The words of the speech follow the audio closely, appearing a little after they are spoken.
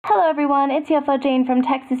everyone, it's UFO Jane from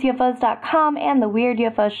TexasUFOs.com and the Weird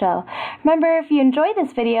UFO Show. Remember, if you enjoyed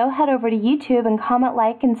this video, head over to YouTube and comment,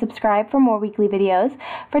 like, and subscribe for more weekly videos.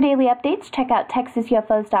 For daily updates, check out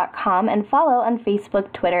TexasUFOs.com and follow on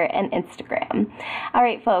Facebook, Twitter, and Instagram.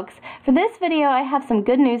 Alright folks, for this video I have some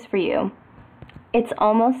good news for you. It's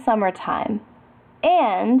almost summertime,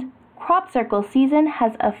 and crop circle season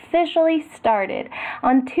has officially started.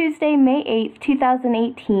 On Tuesday, May 8th,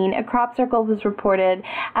 2018, a crop circle was reported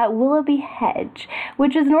at Willoughby Hedge,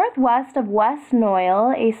 which is northwest of West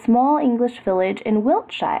Knoyle, a small English village in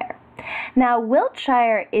Wiltshire. Now,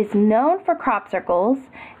 Wiltshire is known for crop circles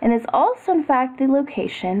and is also, in fact, the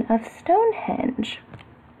location of Stonehenge.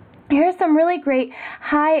 Here's some really great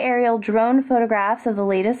high aerial drone photographs of the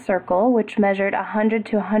latest circle, which measured 100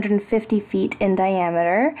 to 150 feet in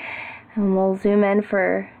diameter. And we'll zoom in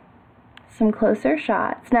for some closer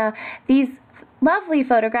shots. Now, these lovely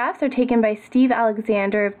photographs are taken by Steve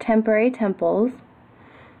Alexander of Temporary Temples.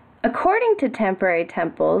 According to Temporary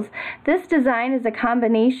Temples, this design is a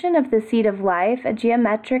combination of the seed of life, a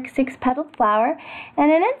geometric six-petaled flower,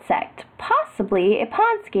 and an insect, possibly a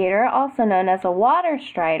pond skater, also known as a water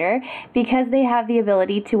strider, because they have the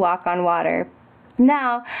ability to walk on water.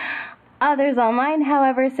 Now, others online,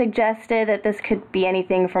 however, suggested that this could be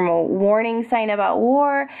anything from a warning sign about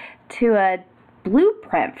war to a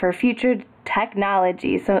blueprint for future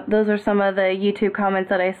technology. So those are some of the YouTube comments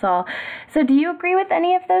that I saw. So do you agree with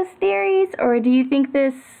any of those theories, or do you think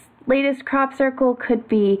this latest crop circle could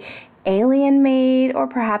be alien-made or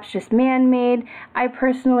perhaps just man-made? I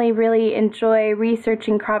personally really enjoy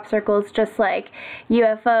researching crop circles just like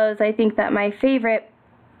UFOs. I think that my favorite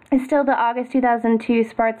is still the August 2002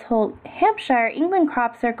 Sparks-Holt, Hampshire, England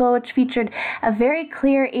crop circle, which featured a very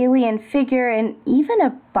clear alien figure and even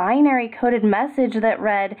a binary coded message that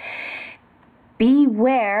read,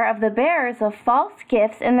 "Beware of the bearers of false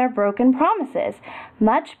gifts and their broken promises.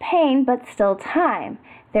 Much pain, but still time.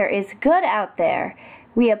 There is good out there.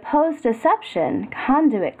 We oppose deception,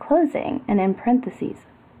 conduit closing," and in parentheses,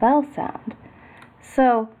 bell sound.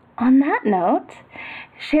 So, on that note,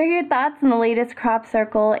 share your thoughts on the latest crop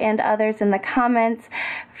circle and others in the comments.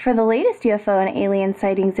 For the latest UFO and alien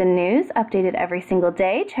sightings and news, updated every single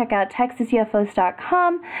day, check out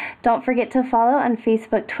TexasUFOs.com. Don't forget to follow on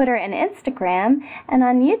Facebook, Twitter, and Instagram. And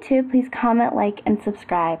on YouTube, please comment, like, and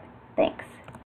subscribe. Thanks.